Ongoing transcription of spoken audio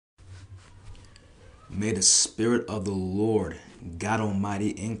May the Spirit of the Lord, God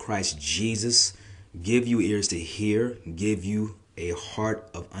Almighty in Christ Jesus, give you ears to hear, give you a heart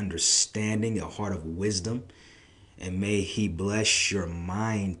of understanding, a heart of wisdom, and may He bless your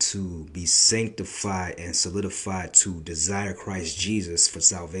mind to be sanctified and solidified to desire Christ Jesus for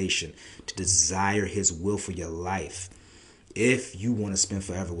salvation, to desire His will for your life, if you want to spend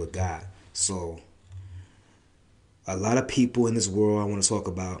forever with God. So, a lot of people in this world I want to talk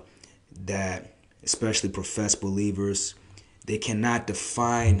about that, especially professed believers, they cannot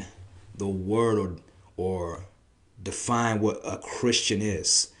define the word or define what a Christian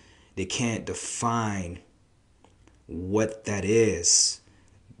is. They can't define what that is.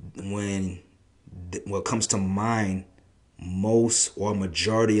 When what comes to mind, most or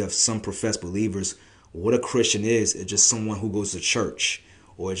majority of some professed believers, what a Christian is just someone who goes to church,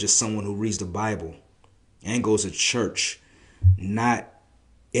 or it's just someone who reads the Bible and goes to church, not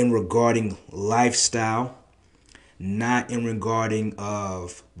in regarding lifestyle, not in regarding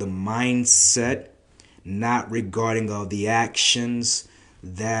of the mindset, not regarding of the actions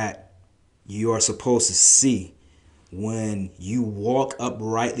that you are supposed to see when you walk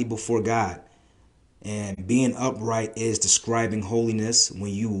uprightly before God. And being upright is describing holiness.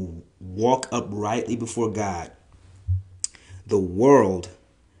 When you walk uprightly before God, the world,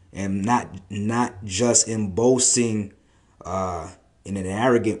 and not just in boasting in an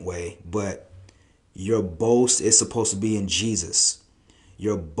arrogant way, but your boast is supposed to be in Jesus.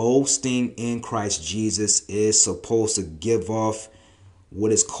 Your boasting in Christ Jesus is supposed to give off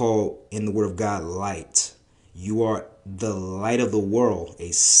what is called in the Word of God light. You are the light of the world,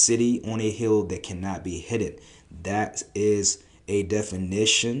 a city on a hill that cannot be hidden. That is a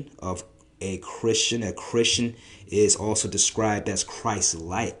definition of a Christian. A Christian is also described as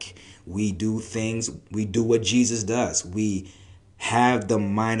Christ-like. We do what Jesus does. We have the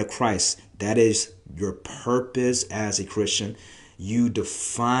mind of Christ. That is your purpose as a Christian. You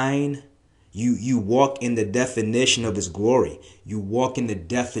walk in the definition of His glory. You walk in the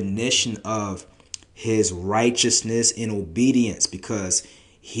definition of His righteousness and obedience, because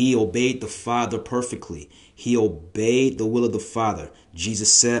He obeyed the Father perfectly. He obeyed the will of the Father.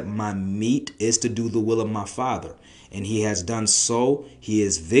 Jesus said, "My meat is to do the will of my Father." And He has done so. He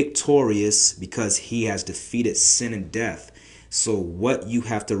is victorious because He has defeated sin and death. So what you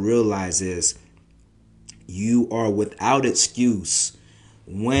have to realize is you are without excuse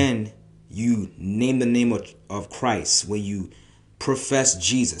when you name the name of Christ, when you profess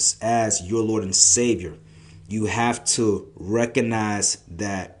Jesus as your Lord and Savior. You have to recognize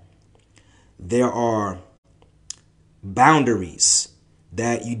that there are boundaries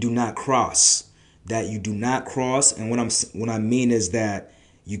that you do not cross. And what I mean is that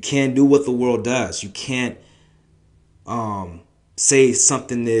you can't do what the world does. You can't say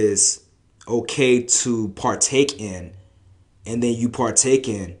something is okay to partake in, and then you partake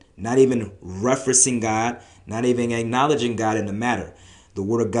in, not even referencing God, not even acknowledging God in the matter. The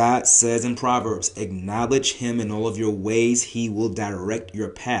Word of God says in Proverbs, acknowledge Him in all of your ways. He will direct your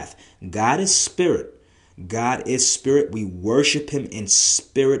path. God is spirit. God is spirit. We worship Him in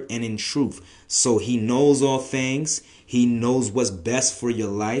spirit and in truth. So He knows all things. He knows what's best for your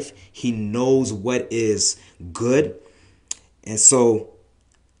life. He knows what is good. And so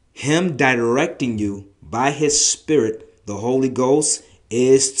Him directing you by His Spirit, the Holy Ghost,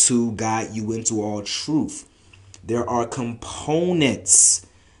 is to guide you into all truth. There are components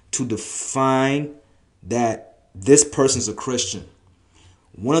to define that this person's a Christian.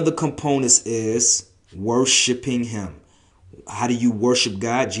 One of the components is worshiping Him. How do you worship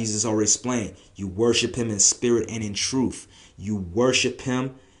God? Jesus already explained. You worship Him in spirit and in truth. You worship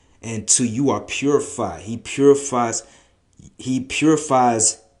Him until you are purified. He purifies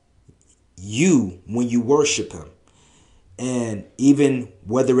you when you worship Him. And even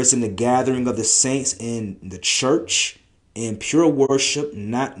whether it's in the gathering of the saints in the church, in pure worship,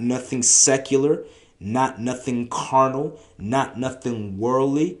 not nothing secular, not nothing carnal, not nothing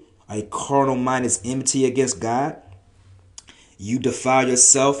worldly. A carnal mind is enmity against God. You defile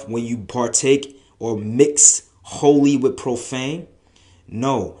yourself when you partake or mix holy with profane.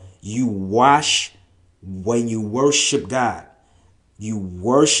 No, you wash when you worship God. You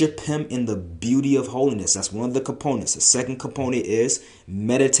worship Him in the beauty of holiness. That's one of the components. The second component is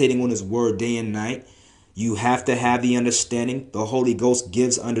meditating on His word day and night. You have to have the understanding. The Holy Ghost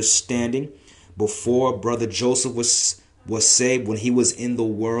gives understanding. Before Brother Joseph was saved, when he was in the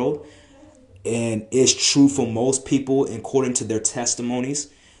world, and it's true for most people according to their testimonies,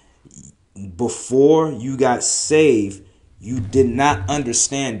 before you got saved, you did not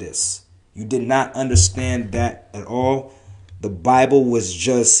understand this. You did not understand that at all. The Bible was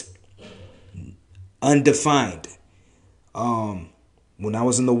just undefined. When I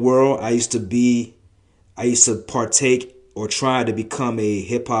was in the world, I used to partake or try to become a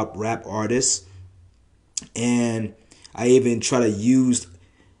hip hop rap artist. And I even try to use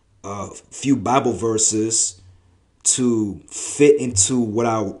a few Bible verses to fit into what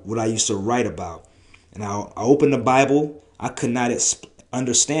I used to write about. And I opened the Bible, I could not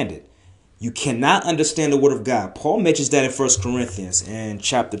understand it. You cannot understand the word of God. Paul mentions that in First Corinthians and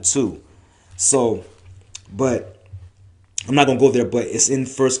chapter 2. So, but I'm not going to go there, but it's in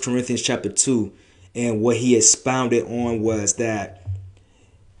First Corinthians chapter 2. And what he expounded on was that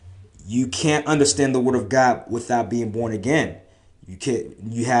you can't understand the word of God without being born again.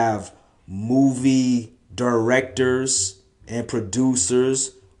 You have movie directors and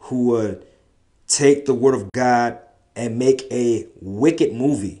producers who would take the word of God and make a wicked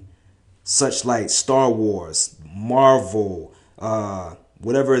movie, such like Star Wars, Marvel,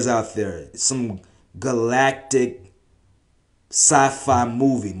 whatever is out there, some galactic sci-fi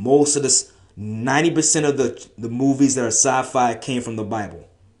movie. Most of this, 90% of the movies that are sci-fi came from the Bible.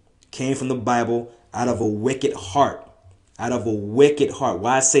 Came from the Bible out of a wicked heart. Out of a wicked heart.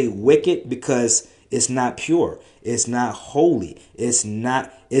 Why I say wicked? Because it's not pure. It's not holy. It's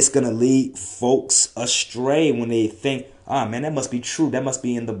going to lead folks astray when they think, ah, man, that must be true. That must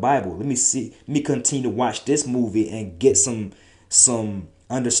be in the Bible. Let me continue to watch this movie and get some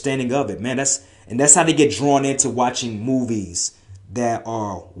understanding of it. Man, that's how they get drawn into watching movies that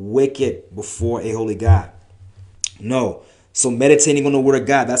are wicked before a holy God. No. So meditating on the word of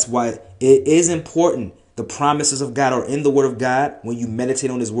God, that's why it is important. The promises of God are in the word of God. When you meditate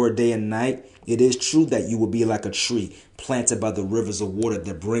on his word day and night, it is true that you will be like a tree planted by the rivers of water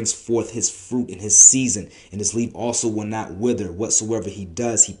that brings forth his fruit in his season, and his leaf also will not wither. Whatsoever he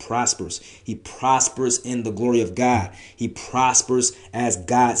does, he prospers. He prospers in the glory of God. He prospers as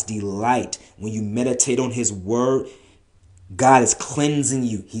God's delight. When you meditate on his word, God is cleansing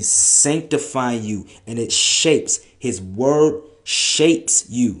you. He's sanctifying you, and it shapes. His word shapes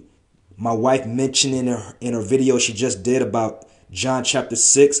you. My wife mentioned in her video she just did about John chapter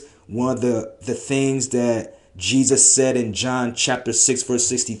 6, one of the things that Jesus said in John chapter 6 verse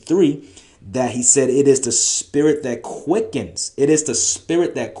 63, that he said it is the spirit that quickens. It is the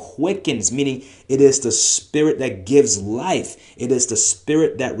spirit that quickens, meaning it is the spirit that gives life. It is the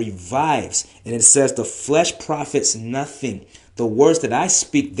spirit that revives. And it says the flesh profits nothing. The words that I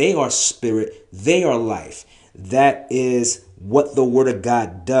speak, they are spirit, they are life. That is what the word of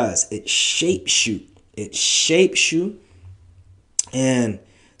God does. It shapes you. It shapes you. And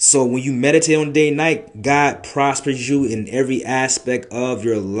so when you meditate on day and night, God prospers you in every aspect of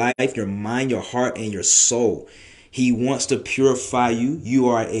your life, your mind, your heart, and your soul. He wants to purify you. You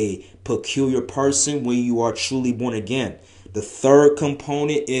are a peculiar person when you are truly born again. The third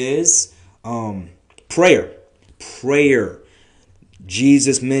component is prayer. Prayer.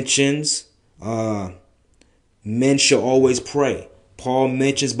 Jesus mentions men shall always pray. Paul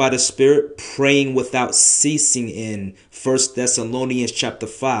mentions by the Spirit praying without ceasing in 1 Thessalonians chapter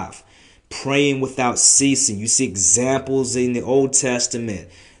 5. Praying without ceasing. You see examples in the Old Testament.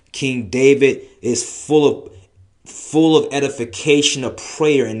 King David is full of edification of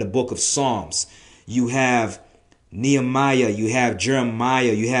prayer in the book of Psalms. You have Nehemiah, you have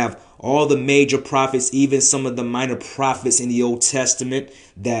Jeremiah, you have all the major prophets, even some of the minor prophets in the Old Testament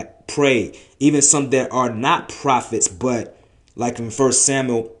that pray. Even some that are not prophets, but like in 1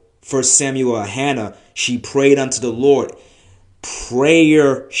 Samuel, Hannah, she prayed unto the Lord.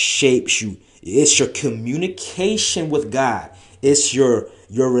 Prayer shapes you. It's your communication with God. It's your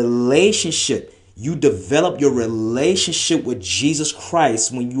relationship. You develop your relationship with Jesus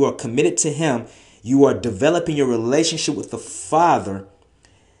Christ when you are committed to him. You are developing your relationship with the Father,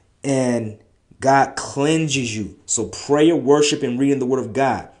 and God cleanses you. So prayer, worship, and reading the word of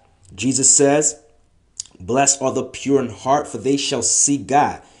God. Jesus says, blessed are the pure in heart, for they shall see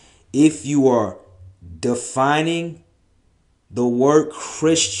God. If you are defining the word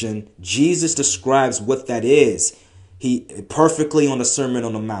Christian, Jesus describes what that is. He perfectly on the Sermon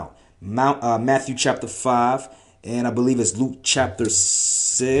on the Mount. Matthew chapter 5, and I believe it's Luke chapter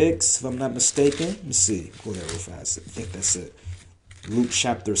 6, if I'm not mistaken. Let me see. Go there real fast. I think that's it. Luke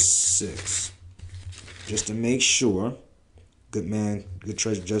chapter 6. Just to make sure. Good man, good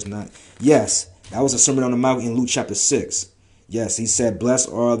treasure, just not. Yes, that was a Sermon on the Mount in Luke chapter 6. Yes, he said, blessed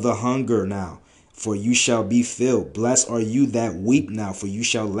are the hunger now, for you shall be filled. Blessed are you that weep now, for you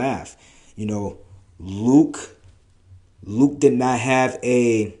shall laugh. You know, Luke did not have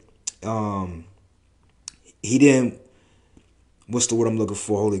a, he didn't, what's the word I'm looking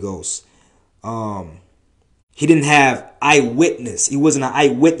for, Holy Ghost? He didn't have eyewitness. He wasn't an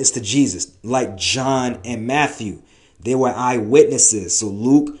eyewitness to Jesus like John and Matthew. They were eyewitnesses. So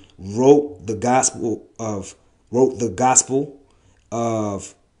Luke wrote the gospel of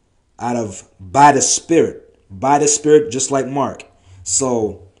out of by the Spirit, just like Mark.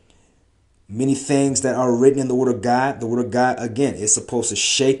 So many things that are written in the Word of God, again, is supposed to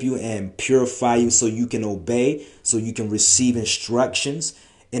shape you and purify you so you can obey, so you can receive instructions.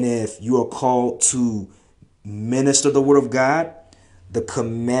 And if you are called to minister the Word of God, the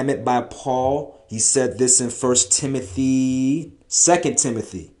commandment by Paul, he said this in 2 Timothy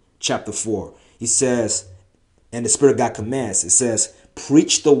chapter 4. He says, and the Spirit of God commands, it says,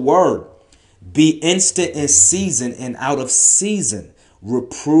 preach the word, be instant in season and out of season.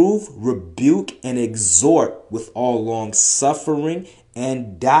 Reprove, rebuke, and exhort with all long suffering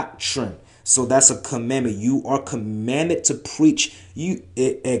and doctrine. So that's a commandment. You are commanded to preach.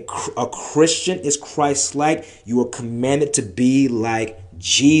 A Christian is Christ-like. You are commanded to be like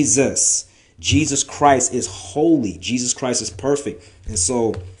Jesus. Jesus Christ is holy. Jesus Christ is perfect. And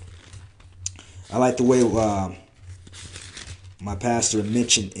so I like the way my pastor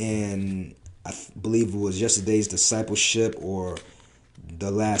mentioned in, I believe it was yesterday's discipleship or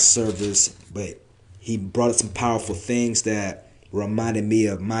the last service, but he brought up some powerful things that reminded me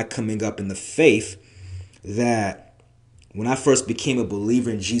of my coming up in the faith, that when I first became a believer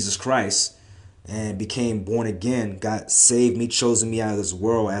in Jesus Christ and became born again, God saved me, chosen me out of this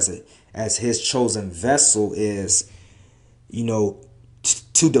world as his chosen vessel, is,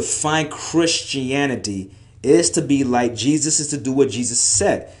 to define Christianity is to be like Jesus, is to do what Jesus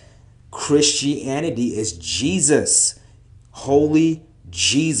said. Christianity is Jesus, holy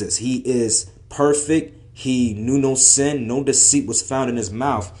Jesus. He is perfect. He knew no sin. No deceit was found in his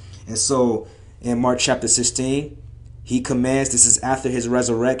mouth. And so in Mark chapter 16, he commands, this is after his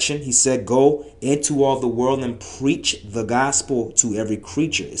resurrection. He said, go into all the world and preach the gospel to every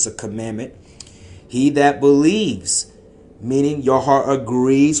creature. It's a commandment. He that believes, meaning your heart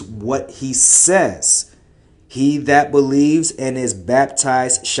agrees what he says. He that believes and is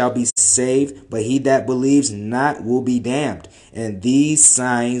baptized shall be saved, but he that believes not will be damned. And these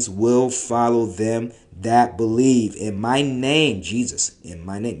signs will follow them that believe. In my name, Jesus, in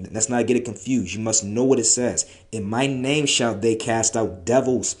my name. Let's not get it confused. You must know what it says. In my name shall they cast out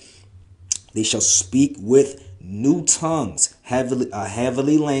devils. They shall speak with new tongues, a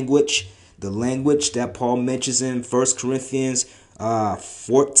heavenly language, the language that Paul mentions in 1 Corinthians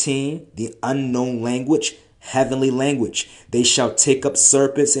 14, the unknown language. Heavenly language. They shall take up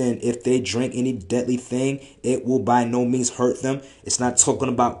serpents, and if they drink any deadly thing, it will by no means hurt them. It's not talking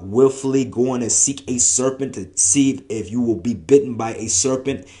about willfully going and seek a serpent to see if you will be bitten by a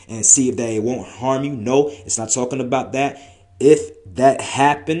serpent and see if that it won't harm you. No, it's not talking about that. If that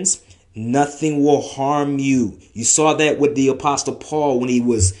happens, nothing will harm you. You saw that with the Apostle Paul when he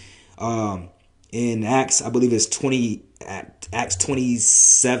was in Acts, I believe it's Acts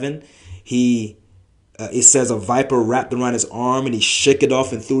 27. It says a viper wrapped around his arm, and he shook it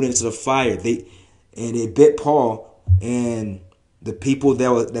off and threw it into the fire. It bit Paul, and the people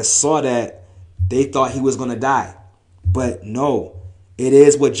that saw that, they thought he was going to die. But no, it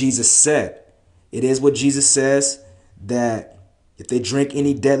is what Jesus said. It is what Jesus says, that if they drink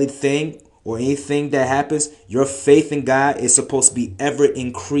any deadly thing or anything that happens, your faith in God is supposed to be ever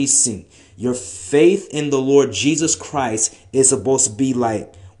increasing. Your faith in the Lord Jesus Christ is supposed to be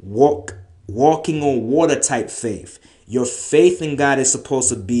like walking on water type faith. Your faith in God is supposed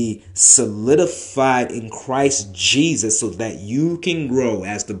to be solidified in Christ Jesus so that you can grow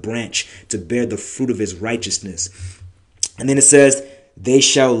as the branch to bear the fruit of his righteousness. And then it says, they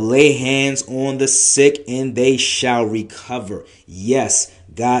shall lay hands on the sick and they shall recover. Yes,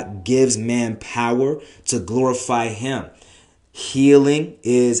 God gives man power to glorify him. Healing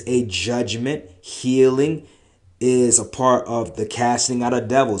is a judgment. Healing is a part of the casting out of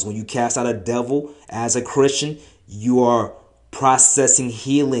devils. When you cast out a devil as a Christian, you are processing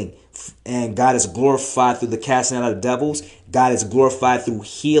healing, and God is glorified through the casting out of devils. God is glorified through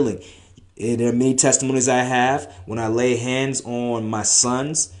healing. And there are many testimonies I have when I lay hands on my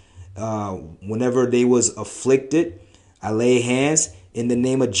sons. Whenever they was afflicted, I lay hands in the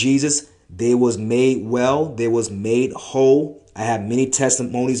name of Jesus. They was made well. They was made whole. I have many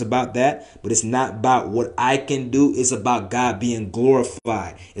testimonies about that, but it's not about what I can do. It's about God being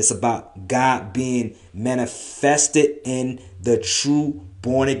glorified. It's about God being manifested in the true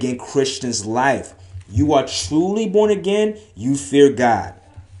born again Christian's life. You are truly born again. You fear God.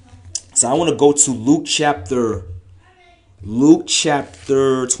 So I want to go to Luke chapter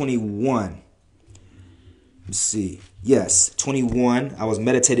 21. Let's see. Yes, 21. I was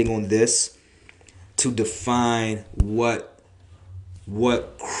meditating on this. to define what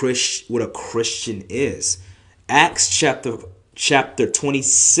a Christian is. Acts chapter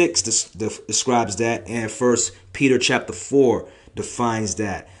 26 describes that, and First Peter chapter 4 defines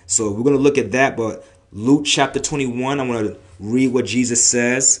that. So we're going to look at that, but Luke chapter 21, I'm going to read what Jesus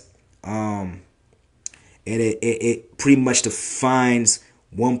says. And it pretty much defines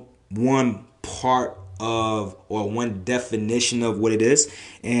one part of, or one definition of what it is,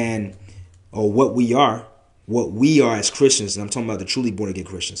 or what we are as Christians. And I'm talking about the truly born again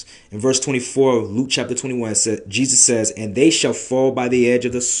Christians. In verse 24 of Luke chapter 21, Jesus says, and they shall fall by the edge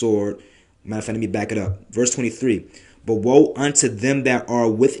of the sword. Matter of fact, let me back it up. Verse 23. But woe unto them that are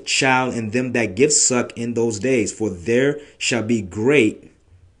with child and them that give suck in those days, for there shall be great.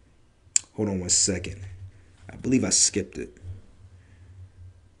 Hold on one second. I believe I skipped it.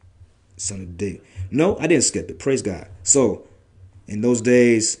 Son of David. No, I didn't skip it. Praise God. So, in those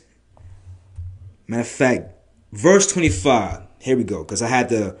days, matter of fact, verse 25. Here we go. Because I had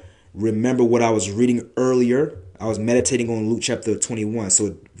to remember what I was reading earlier. I was meditating on Luke chapter 21.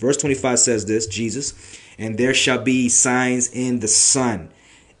 So, verse 25 says this, Jesus, and there shall be signs in the sun,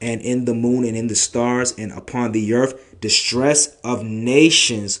 and in the moon, and in the stars, and upon the earth, distress of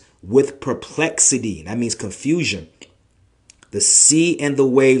nations with perplexity. That means confusion. The sea and the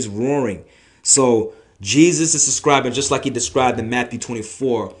waves roaring. So Jesus is describing, just like he described in Matthew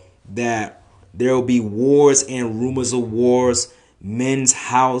 24, that there will be wars and rumors of wars, men's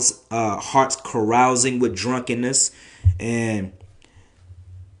hearts carousing with drunkenness. And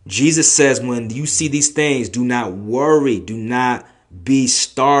Jesus says, when you see these things, do not worry, do not be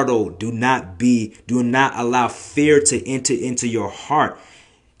startled, do not allow fear to enter into your heart.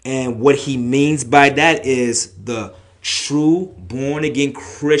 And what he means by that is the true born again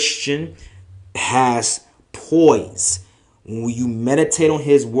Christian has poise. When you meditate on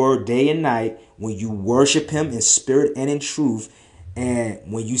his word day and night, when you worship him in spirit and in truth, and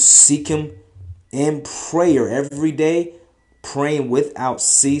when you seek him in prayer every day, praying without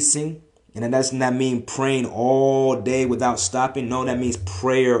ceasing. And that does not mean praying all day without stopping. No, that means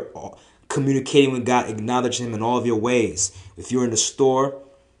prayer, communicating with God, acknowledging him in all of your ways. If you're in the store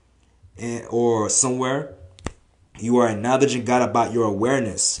or somewhere, you are acknowledging God about your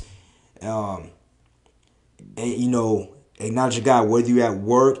awareness. And acknowledging God, whether you're at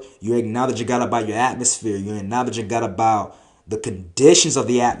work, you're acknowledging God about your atmosphere. You're acknowledging God about the conditions of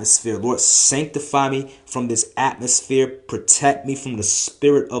the atmosphere. Lord, sanctify me from this atmosphere. Protect me from the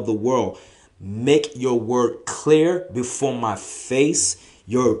spirit of the world. Make your word clear before my face.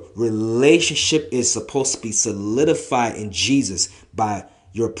 Your relationship is supposed to be solidified in Jesus by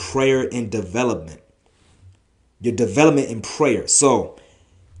your prayer and development. Your development in prayer. So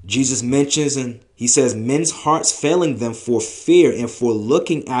Jesus mentions, and he says, men's hearts failing them for fear and for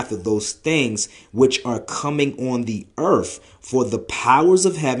looking after those things which are coming on the earth. For the powers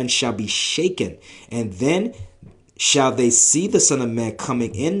of heaven shall be shaken, and then shall they see the Son of Man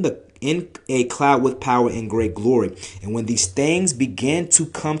coming in a cloud with power and great glory. And when these things begin to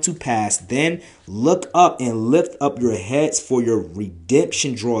come to pass, then look up and lift up your heads, for your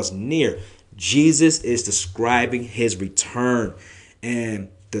redemption draws near. Jesus is describing his return, and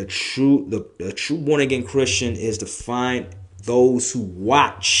the true born again Christian is defined those who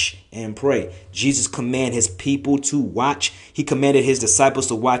watch and pray. Jesus commanded his people to watch. He commanded his disciples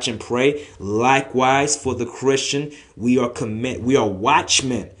to watch and pray. Likewise, for the Christian, we are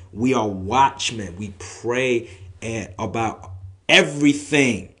watchmen. We are watchmen. We pray about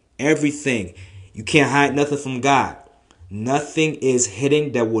everything. Everything. You can't hide nothing from God. Nothing is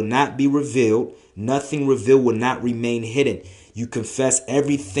hidden that will not be revealed. Nothing revealed will not remain hidden. You confess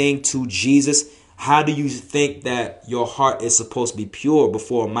everything to Jesus. How do you think that your heart is supposed to be pure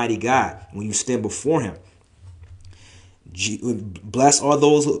before Almighty God when you stand before him? Blessed are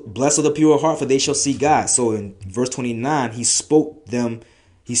the pure heart, for they shall see God. So in verse 29, he spoke them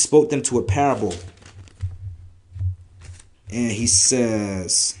to a parable. And he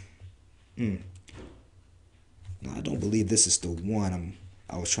says, no, I don't believe this is the one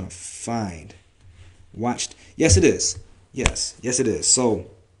I was trying to find. Watched. Yes, it is. Yes, it is. So,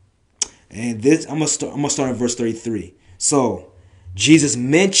 and this I'm gonna start in verse 33. So, Jesus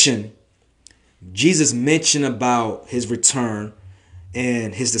mentioned about his return,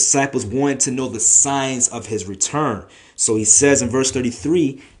 and his disciples wanted to know the signs of his return. So he says in verse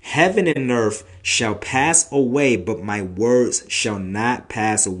 33, heaven and earth shall pass away, but my words shall not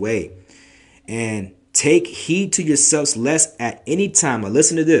pass away. And take heed to yourselves, lest at any time, or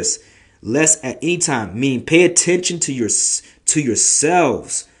listen to this, lest at any time, meaning pay attention to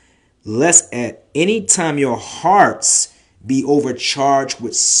yourselves, lest at any time your hearts be overcharged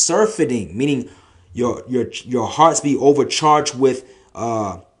with surfeiting, meaning your hearts be overcharged with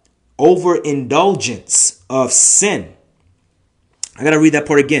overindulgence of sin. I gotta read that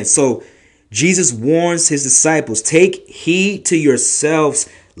part again. So Jesus warns his disciples, take heed to yourselves,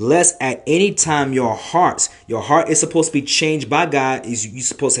 lest at any time your heart is supposed to be changed by God. You're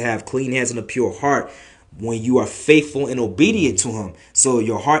supposed to have clean hands and a pure heart when you are faithful and obedient to him. So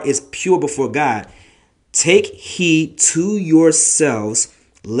your heart is pure before God. Take heed to yourselves,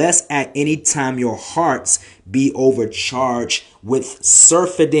 lest at any time your hearts be overcharged with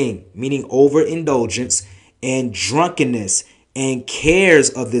surfeiting, meaning overindulgence, and drunkenness, and cares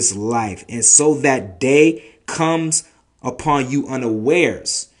of this life, and so that day comes upon you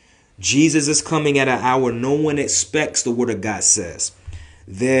unawares. Jesus is coming at an hour no one expects, the word of God says.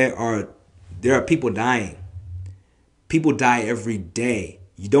 There are people dying. People die every day.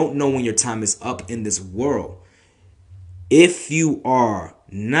 You don't know when your time is up in this world. If you are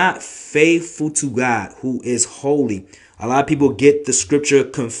not faithful to God, who is holy, a lot of people get the scripture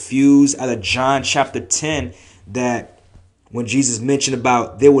confused out of John chapter 10, that when Jesus mentioned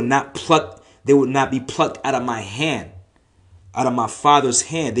about they would not be plucked out of my hand, out of my Father's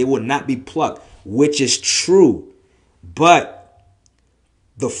hand. They will not be plucked, which is true. But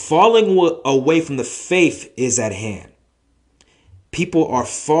the falling away from the faith is at hand. People are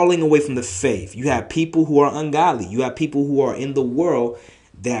falling away from the faith. You have people who are ungodly. You have people who are in the world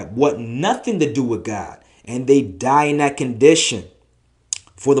that want nothing to do with God, and they die in that condition.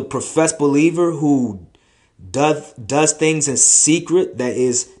 For the professed believer who does things in secret that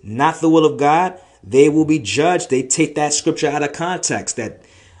is not the will of God, they will be judged. They take that scripture out of context, that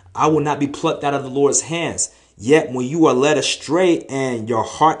I will not be plucked out of the Lord's hands. Yet when you are led astray and your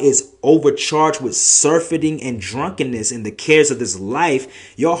heart is overcharged with surfeiting and drunkenness and the cares of this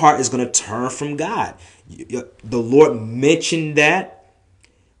life, your heart is going to turn from God. The Lord mentioned that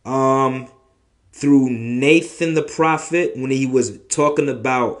through Nathan the prophet when he was talking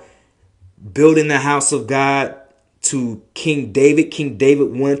about building the house of God to King David. King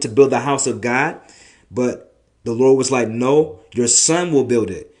David wanted to build the house of God, but the Lord was like, no, your son will build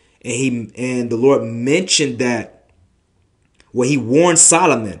it. And the Lord mentioned that, well, he warned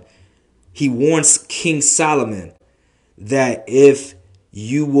Solomon. He warns King Solomon that if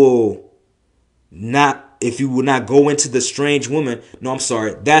you will not go into the strange woman, no, I'm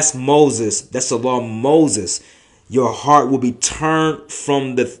sorry, that's Moses. That's the law of Moses. Your heart will be turned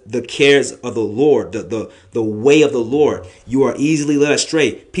from the cares of the Lord, the way of the Lord. You are easily led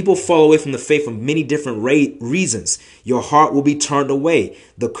astray. People fall away from the faith for many different reasons. Your heart will be turned away.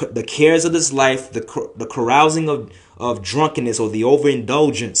 The cares of this life, the carousing of drunkenness or the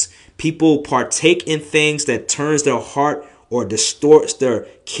overindulgence. People partake in things that turns their heart or distorts their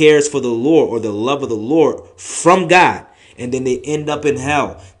cares for the Lord or the love of the Lord from God. And then they end up in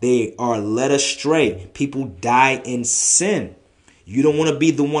hell. They are led astray. People die in sin. You don't want to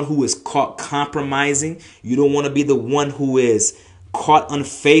be the one who is caught compromising. You don't want to be the one who is caught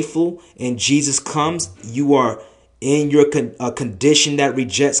unfaithful and Jesus comes. You are in your condition that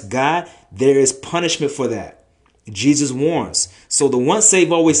rejects God. There is punishment for that. Jesus warns. So the once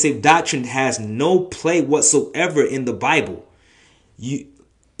saved, always saved doctrine has no play whatsoever in the Bible. It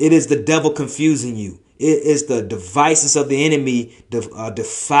is the devil confusing you. It is the devices of the enemy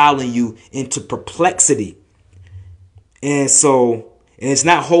defiling you into perplexity. And it's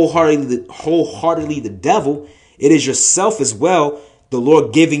not wholeheartedly the devil. It is yourself as well, the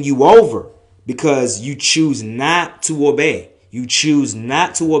Lord giving you over because you choose not to obey. You choose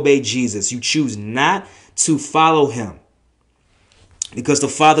not to obey Jesus. You choose not to follow him. Because the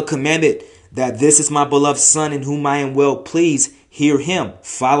Father commanded that this is my beloved Son in whom I am well pleased. Hear him,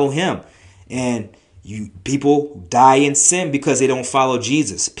 follow him. And people die in sin because they don't follow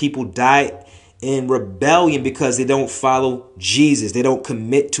Jesus. People die in rebellion because they don't follow Jesus. They don't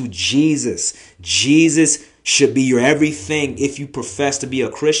commit to Jesus. Jesus should be your everything if you profess to be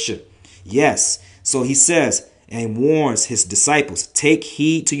a Christian. Yes. So he says and warns his disciples, take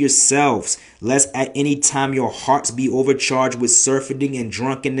heed to yourselves, lest at any time your hearts be overcharged with surfeiting and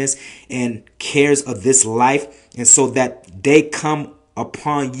drunkenness and cares of this life, and so that they come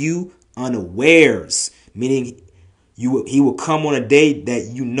upon you unawares, meaning he will come on a day that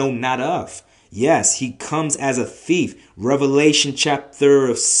you know not of. Yes, he comes as a thief. Revelation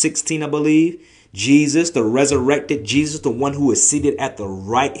chapter 16, I believe. Jesus, the resurrected Jesus, the one who is seated at the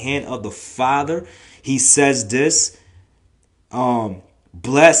right hand of the Father. He says this,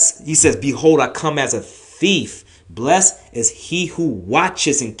 blessed, he says, behold, I come as a thief. Blessed is he who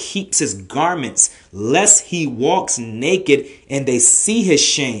watches and keeps his garments, lest he walks naked and they see his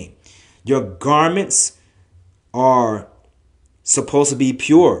shame. Your garments are supposed to be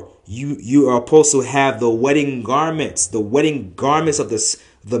pure. You are supposed to have the wedding garments of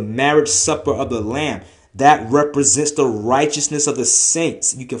the marriage supper of the Lamb. That represents the righteousness of the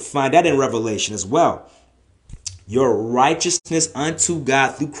saints. You can find that in Revelation as well. Your righteousness unto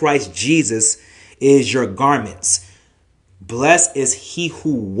God through Christ Jesus is your garments. Blessed is he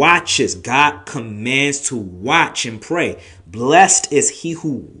who watches. God commands to watch and pray. Blessed is he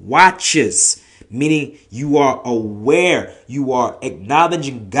who watches, meaning you are aware, you are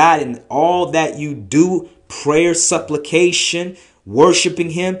acknowledging God in all that you do, prayer, supplication,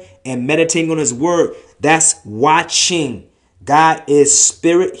 worshiping him, and meditating on his word. That's watching. God is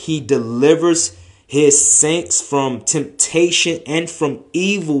spirit. He delivers his saints from temptation and from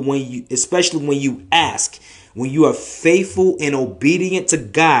evil especially when you ask. When you are faithful and obedient to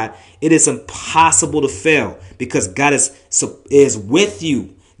God, it is impossible to fail because God is with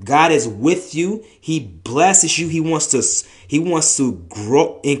you. God is with you. He blesses you. He wants to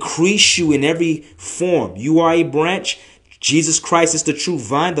grow, increase you in every form. You are a branch. Jesus Christ is the true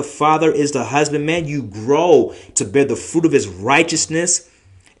vine. The Father is the husbandman. You grow to bear the fruit of his righteousness.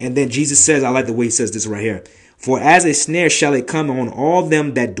 And then Jesus says, I like the way he says this right here. For as a snare shall it come on all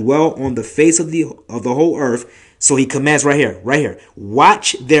them that dwell on the face of the whole earth. So he commands right here.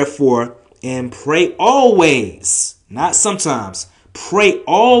 Watch therefore and pray always. Not sometimes. Pray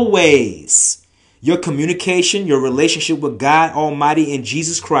always. Your communication, your relationship with God Almighty and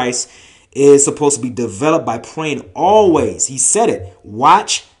Jesus Christ is supposed to be developed by praying always. He said it.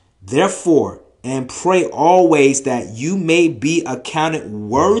 Watch therefore and pray always that you may be accounted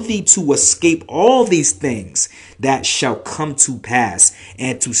worthy to escape all these things that shall come to pass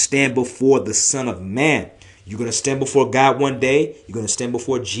and to stand before the Son of Man. You're going to stand before God one day. You're going to stand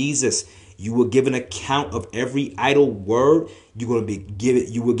before Jesus. You will give an account of every idle word. You will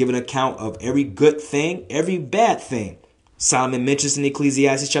give an account of every good thing, every bad thing. Solomon mentions in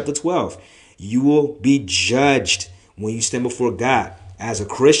Ecclesiastes chapter 12. You will be judged when you stand before God. As a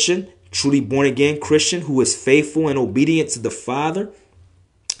Christian, truly born again Christian who is faithful and obedient to the Father,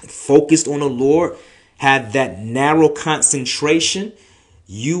 focused on the Lord, have that narrow concentration,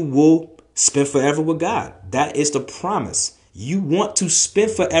 you will spend forever with God. That is the promise. You want to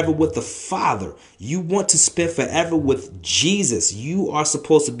spend forever with the Father. You want to spend forever with Jesus. You are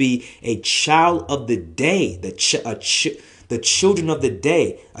supposed to be a child of the day, the children of the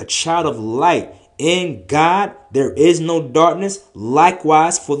day, a child of light. In God, there is no darkness.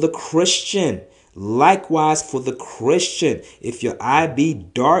 Likewise for the Christian. If your eye be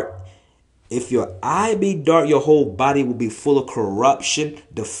dark, your whole body will be full of corruption,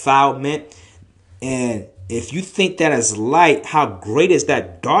 defilement. And if you think that is light, how great is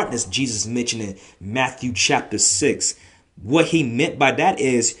that darkness Jesus mentioned in Matthew chapter 6. What he meant by that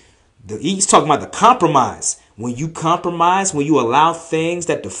is, he's talking about the compromise. When you compromise, when you allow things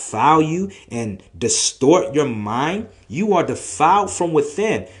that defile you and distort your mind, you are defiled from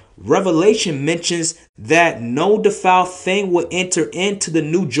within. Revelation mentions that no defiled thing will enter into the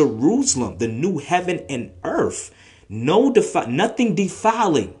new Jerusalem, the new heaven and earth. Nothing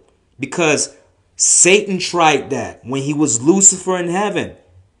defiling, because Satan tried that when he was Lucifer in heaven.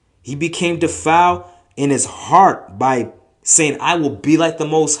 He became defiled in his heart by saying, I will be like the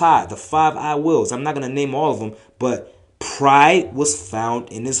Most High, the 5 I wills. I'm not going to name all of them, but pride was found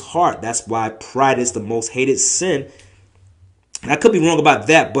in his heart. That's why pride is the most hated sin. And I could be wrong about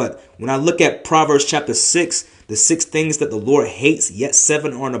that, but when I look at Proverbs chapter 6, the 6 things that the Lord hates, yet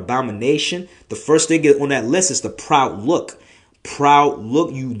 7 are an abomination. The first thing on that list is the proud look. Proud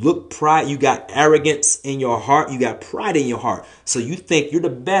look. You look pride. You got arrogance in your heart. You got pride in your heart. So you think you're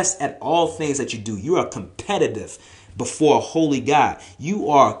the best at all things that you do. You are competitive before a holy God. You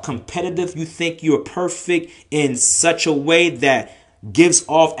are competitive. You think you're perfect in such a way that gives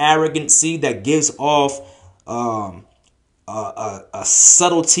off arrogancy, that gives off a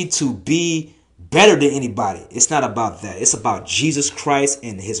subtlety to be better than anybody. It's not about that. It's about Jesus Christ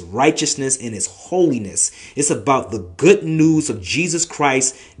and his righteousness and his holiness. It's about the good news of Jesus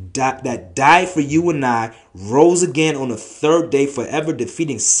Christ that died for you and I, rose again on the 3rd day, forever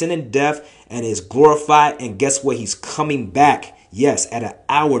defeating sin and death, and is glorified. And guess what? He's coming back. Yes, at an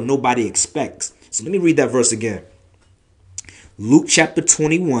hour nobody expects. So let me read that verse again. Luke chapter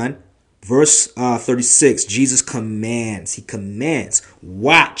 21, verse 36. Jesus commands. He commands,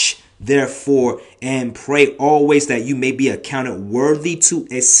 watch therefore and pray always that you may be accounted worthy to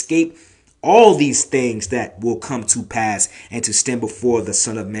escape all these things that will come to pass and to stand before the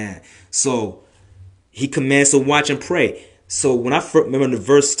Son of Man. So he commands to watch and pray. So when I remember the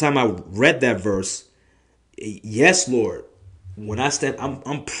first time I read that verse, yes, Lord, when I stand,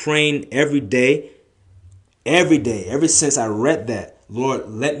 I'm praying every day, ever since I read that. Lord,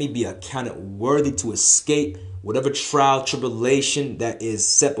 let me be accounted worthy to escape whatever trial, tribulation that is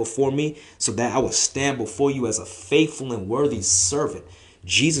set before me, so that I will stand before you as a faithful and worthy servant.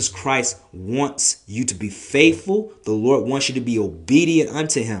 Jesus Christ wants you to be faithful. The Lord wants you to be obedient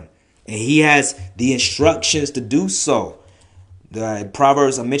unto him. And he has the instructions to do so. The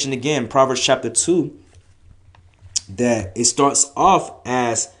Proverbs, I mentioned again, Proverbs chapter 2, that it starts off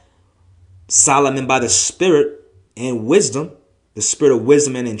as Solomon by the Spirit and wisdom, the spirit of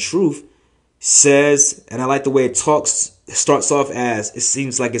wisdom and in truth, says, and I like the way it starts off as, it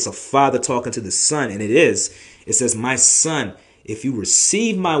seems like it's a father talking to the son, and it is. It says, my son, if you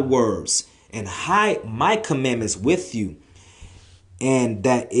receive my words and hide my commandments with you, and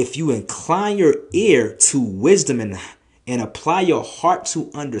that if you incline your ear to wisdom and apply your heart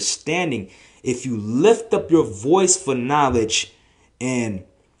to understanding, if you lift up your voice for knowledge, and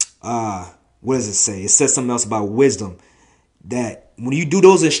what does it say? It says something else about wisdom, that when you do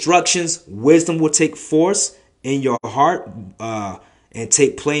those instructions, wisdom will take force in your heart and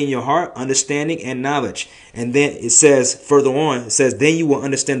take play in your heart, understanding and knowledge. And then it says further on, it says, then you will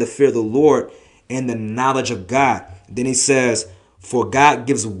understand the fear of the Lord and the knowledge of God. Then he says, for God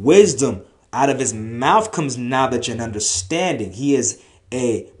gives wisdom. Out of his mouth comes knowledge and understanding. He is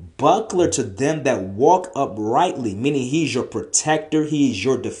a buckler to them that walk uprightly, meaning he's your protector. He is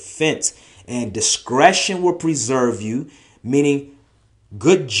your defense, and discretion will preserve you, meaning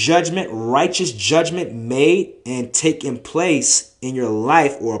good judgment, righteous judgment made and taking place in your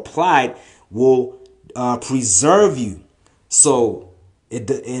life or applied will preserve you. So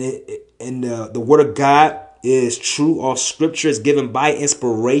the word of God is true. All scripture is given by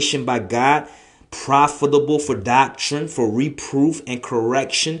inspiration by God, profitable for doctrine, for reproof and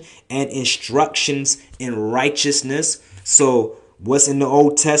correction, and instructions in righteousness. So what's in the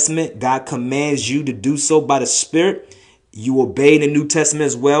Old Testament, God commands you to do so by the Spirit. You obey in the New Testament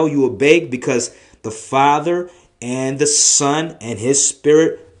as well. You obey because the Father and the Son and his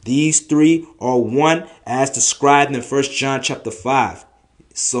Spirit, these three are one, as described in 1 John chapter 5.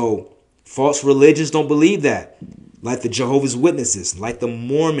 So false religions don't believe that, like the Jehovah's Witnesses, like the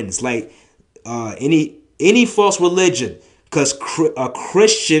Mormons, like any false religion, because a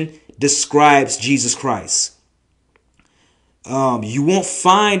Christian describes Jesus Christ. You won't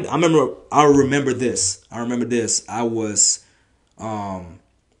find. I remember this. I was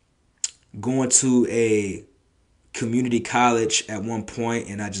going to a community college at one point,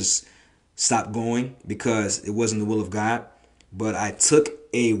 and I just stopped going because it wasn't the will of God. But I took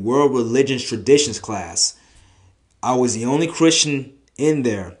a world religions traditions class. I was the only Christian in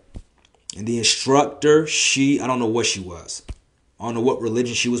there. And the instructor, I don't know what she was. I don't know what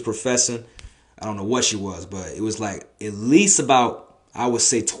religion she was professing. I don't know what she was, but it was like at least about, I would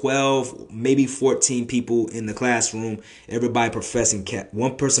say 12, maybe 14 people in the classroom. Everybody professing,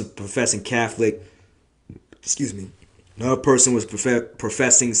 one person professing Catholic. Excuse me. Another person was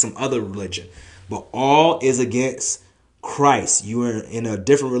professing some other religion. But all is against Christ. You are in a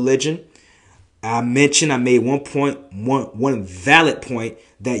different religion. I made one valid point,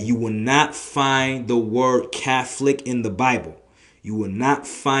 that you will not find the word Catholic in the Bible. You will not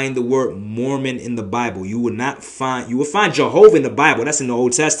find the word Mormon in the Bible. You will find Jehovah in the Bible. That's in the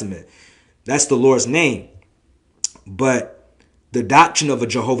Old Testament. That's the Lord's name. But the doctrine of a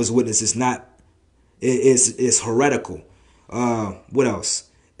Jehovah's Witness is heretical. What else?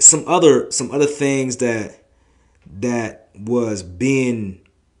 Some other things that was being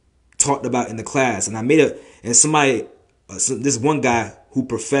talked about in the class, and this one guy who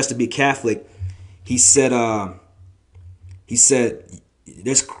professed to be Catholic, he said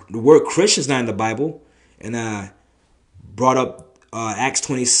there's the word Christian's not in the Bible, and I brought up Acts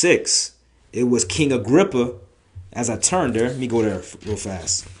 26. It was King Agrippa. As I turned there, let me go there real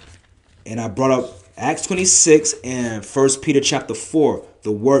fast, and I brought up Acts 26 and 1 Peter chapter 4.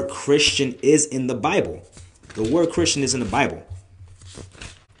 The word Christian is in the Bible. The word Christian is in the Bible.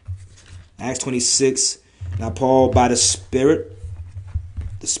 Acts 26. Now Paul, by the Spirit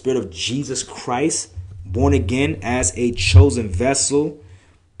of Jesus Christ, born again as a chosen vessel.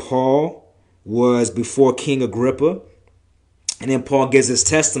 Paul was before King Agrippa. And then Paul gives his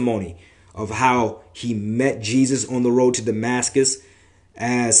testimony of how he met Jesus on the road to Damascus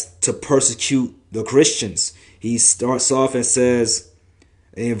as to persecute the Christians. He starts off and says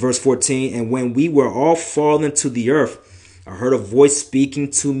in verse 14, and when we were all fallen to the earth, I heard a voice speaking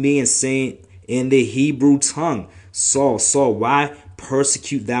to me and saying in the Hebrew tongue, Saul, Saul, why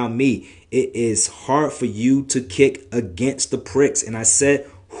persecute thou me? It is hard for you to kick against the pricks. And I said,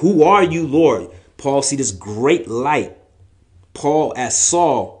 who are you, Lord? Paul see this great light. Paul, as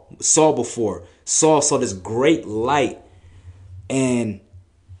Saul saw before, Saul saw this great light. and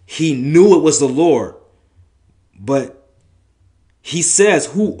he knew it was the Lord. But he says,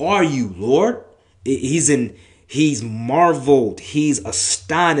 "Who are you, Lord?" He's marveled, he's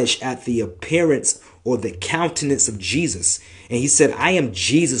astonished at the appearance or the countenance of Jesus. And he said, "I am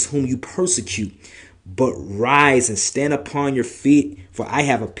Jesus whom you persecute. But rise and stand upon your feet, for I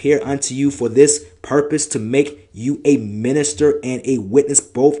have appeared unto you for this purpose, to make you a minister and a witness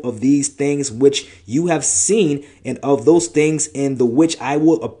both of these things which you have seen, and of those things in the which I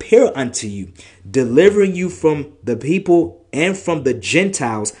will appear unto you, delivering you from the people and from the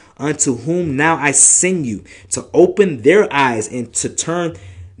Gentiles, unto whom now I send you, to open their eyes and to turn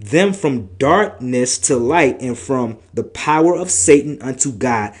them from darkness to light, and from the power of Satan unto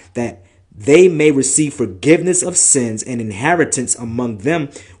God, that they may receive forgiveness of sins and inheritance among them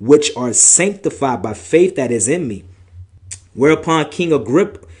which are sanctified by faith that is in me. Whereupon, O King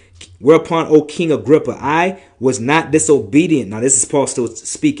Agrippa, I was not disobedient." Now this is Paul still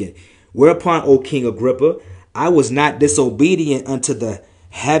speaking. "Whereupon, O King Agrippa, I was not disobedient unto the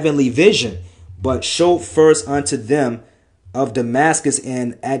heavenly vision, but showed first unto them of Damascus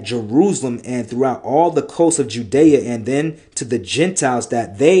and at Jerusalem and throughout all the coast of Judea, and then to the Gentiles,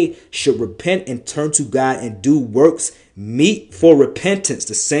 that they should repent and turn to God and do works meet for repentance."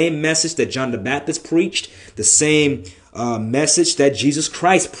 The same message that John the Baptist preached, the same message that Jesus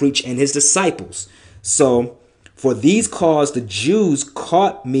Christ preached and his disciples. So, "For these cause the Jews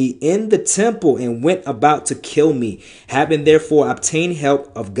caught me in the temple and went about to kill me. Having therefore obtained help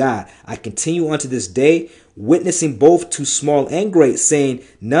of God, I continue unto this day, witnessing both to small and great, saying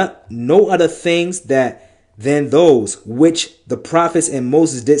no other things than those which the prophets and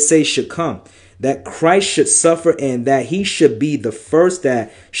Moses did say should come, that Christ should suffer, and that he should be the first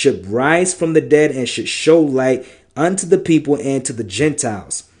that should rise from the dead, and should show light unto the people and to the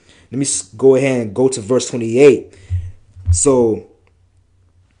Gentiles." Let me go ahead and go to verse 28. So,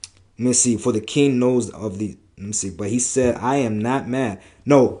 let me see. "For the king knows of the," let me see. "But he said, I am not mad."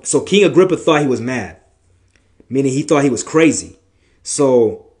 No, so King Agrippa thought he was mad, meaning he thought he was crazy.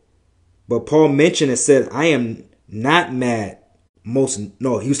 So, but Paul mentioned and said, "I am not mad, he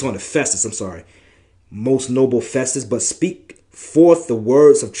was talking to Festus, I'm sorry. "Most noble Festus, but speak forth the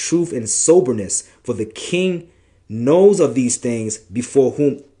words of truth and soberness, for the king knows of these things, before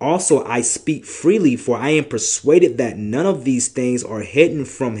whom also I speak freely, for I am persuaded that none of these things are hidden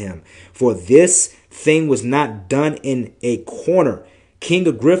from him. For this thing was not done in a corner." King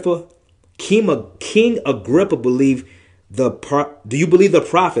Agrippa believed do you believe the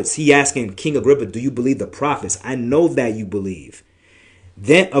prophets? He asking King Agrippa, "Do you believe the prophets? I know that you believe."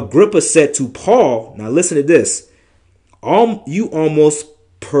 Then Agrippa said to Paul, now listen to this, "You almost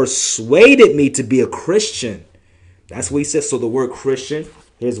persuaded me to be a Christian." That's what he says. So the word Christian,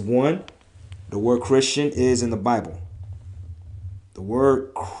 here's one. The word Christian is in the Bible. The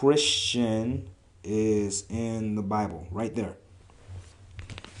word Christian is in the Bible right there.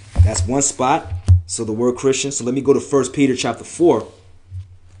 That's one spot. So the word Christian. So let me go to 1 Peter chapter 4.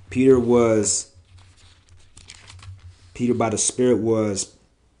 Peter by the Spirit was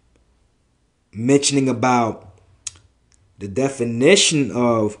mentioning about the definition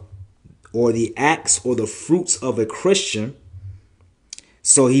of, or the acts or the fruits of a Christian.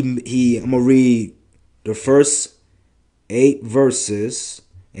 So I'm gonna read the first 8 verses.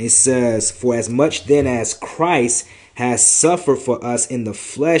 And it says, "For as much then as Christ has suffered for us in the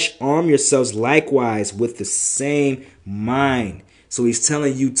flesh, arm yourselves likewise with the same mind." So he's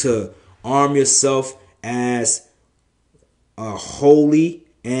telling you to arm yourself as a holy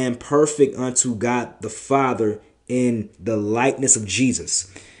and perfect unto God the Father in the likeness of Jesus.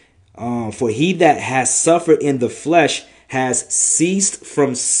 "For he that has suffered in the flesh has ceased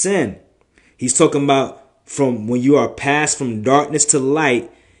from sin." He's talking about from when you are passed from darkness to light,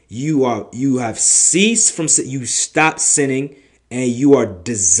 you have ceased from sin. You stop sinning and you are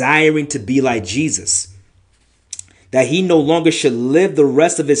desiring to be like Jesus. "That he no longer should live the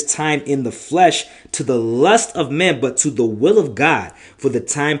rest of his time in the flesh to the lust of men, but to the will of God. For the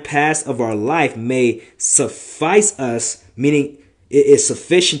time past of our life may suffice us," meaning it is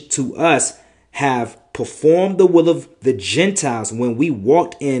sufficient to us, "have performed the will of the Gentiles when we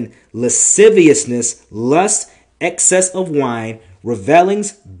walked in lasciviousness, lust, excess of wine,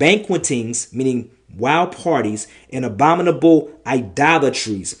 revelings, banquetings," meaning wild parties, "and abominable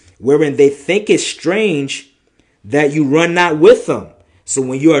idolatries, wherein they think it strange that you run not with them." So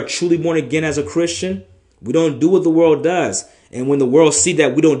when you are truly born again as a Christian, we don't do what the world does. And when the world see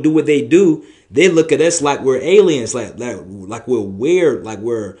that we don't do what they do, they look at us like we're aliens, like we're weird, like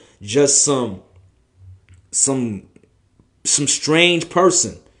we're just some strange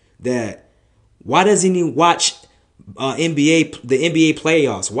person. That why doesn't he watch the NBA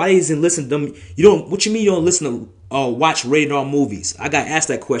playoffs. Why isn't listen to them? You don't. What you mean you don't listen to watch rated R movies? I got asked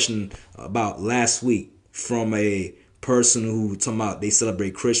that question about last week from a person who talking about they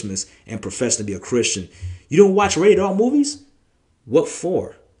celebrate Christmas and profess to be a Christian. You don't watch rated R movies? What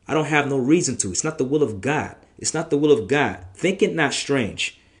for? I don't have no reason to. It's not the will of God. It's not the will of God. Think it not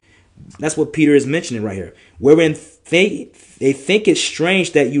strange. That's what Peter is mentioning right here. Wherein they think it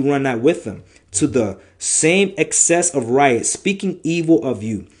strange that you run not with them to the same excess of riot, speaking evil of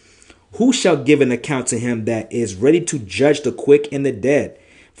you. Who shall give an account to him that is ready to judge the quick and the dead?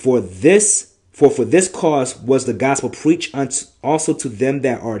 For this cause was the gospel preached unto also to them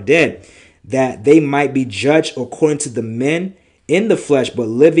that are dead, that they might be judged according to the men in the flesh, but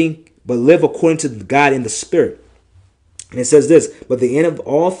live according to God in the spirit. And it says this, but the end of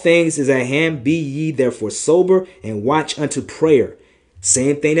all things is at hand. Be ye therefore sober and watch unto prayer.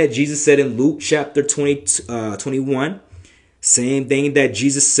 Same thing that Jesus said in Luke chapter 21. Same thing that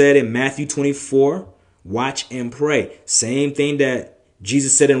Jesus said in Matthew 24. Watch and pray. Same thing that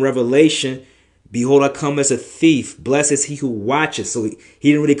Jesus said in Revelation. Behold, I come as a thief. Blessed is he who watches. So he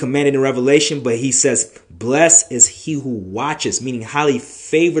didn't really command it in Revelation, but he says, blessed is he who watches, meaning highly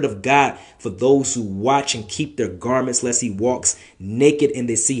favored of God for those who watch and keep their garments, lest he walks naked and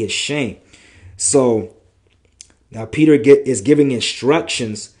they see his shame. So now Peter is giving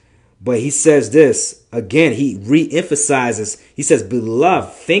instructions, but he says this again. He re-emphasizes. He says,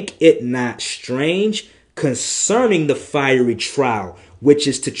 beloved, think it not strange concerning the fiery trial, which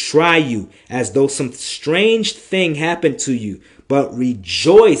is to try you as though some strange thing happened to you. But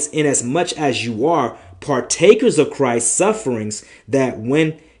rejoice inasmuch as you are partakers of Christ's sufferings, that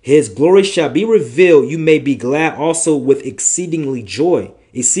when his glory shall be revealed, you may be glad also with exceeding joy.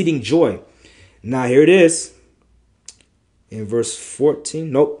 Now here it is in verse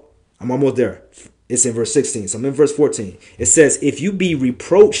 14. Nope, I'm almost there. It's in verse 16. So I'm in verse 14. It says, if you be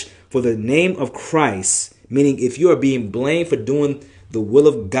reproached for the name of Christ, meaning if you are being blamed for doing the will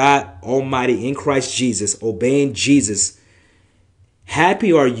of God Almighty in Christ Jesus, obeying Jesus,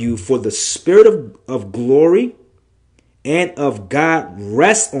 happy are you, for the spirit of glory and of God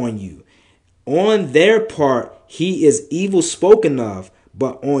rests on you. On their part, he is evil spoken of,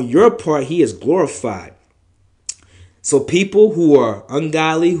 but on your part, he is glorified. So people who are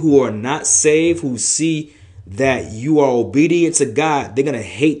ungodly, who are not saved, who see that you are obedient to God, they're going to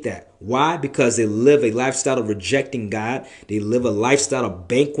hate that. Why? Because they live a lifestyle of rejecting God. They live a lifestyle of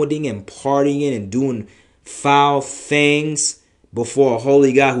banqueting and partying and doing foul things before a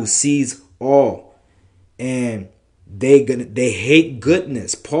holy God who sees all. And they hate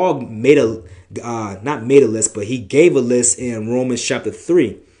goodness. Paul made not made a list, but he gave a list in Romans chapter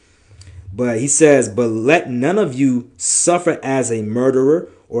 3. But he says, but let none of you suffer as a murderer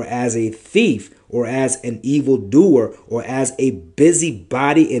or as a thief or as an evildoer or as a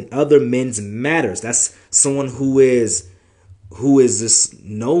busybody in other men's matters. That's someone who is just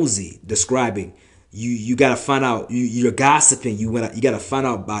nosy, describing. You got to find out. You're gossiping. You got to find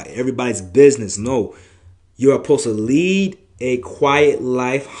out about everybody's business. No, you're supposed to lead a quiet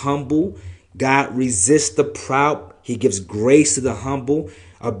life, humble. God resists the proud. He gives grace to the humble.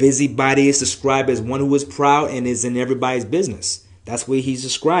 A busybody is described as one who is proud and is in everybody's business. That's what he's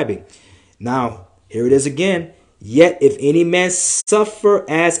describing. Now, here it is again. Yet if any man suffer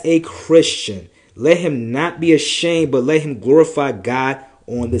as a Christian, let him not be ashamed, but let him glorify God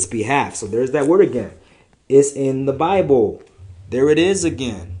on this behalf. So there's that word again. It's in the Bible. There it is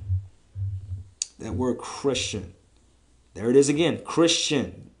again. That word Christian. There it is again.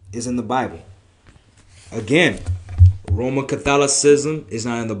 Christian is in the Bible. Again, Roman Catholicism is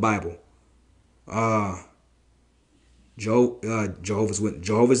not in the Bible.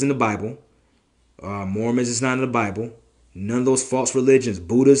 Jehovah's in the Bible. Mormons is not in the Bible. None of those false religions.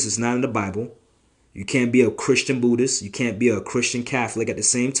 Buddhists is not in the Bible. You can't be a Christian Buddhist. You can't be a Christian Catholic at the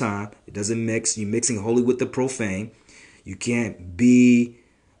same time. It doesn't mix. You're mixing holy with the profane. You can't be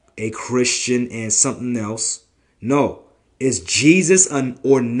a Christian and something else. No. It's Jesus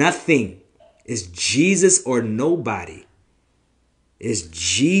or nothing. It's Jesus or nobody. It's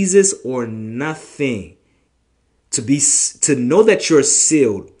Jesus or nothing. To know that you're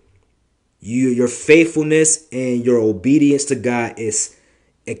sealed, your faithfulness and your obedience to God is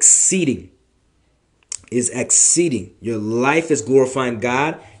exceeding. Your life is glorifying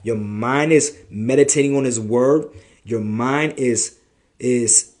God. Your mind is meditating on his word. Your mind is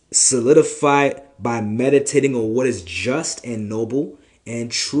solidified by meditating on what is just and noble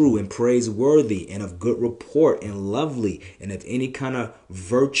and true and praiseworthy and of good report and lovely and of any kind of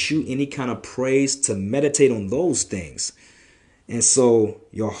virtue, any kind of praise, to meditate on those things. And so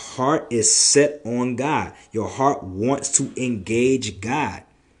your heart is set on God. Your heart wants to engage God.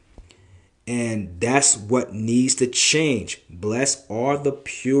 And that's what needs to change. Blessed are the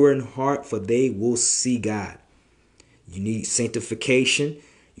pure in heart, for they will see God. You need sanctification.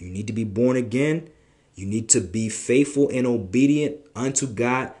 You need to be born again. You need to be faithful and obedient unto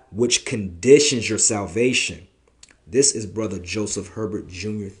God, which conditions your salvation. This is Brother Joseph Herbert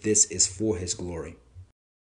Jr. This is for his glory.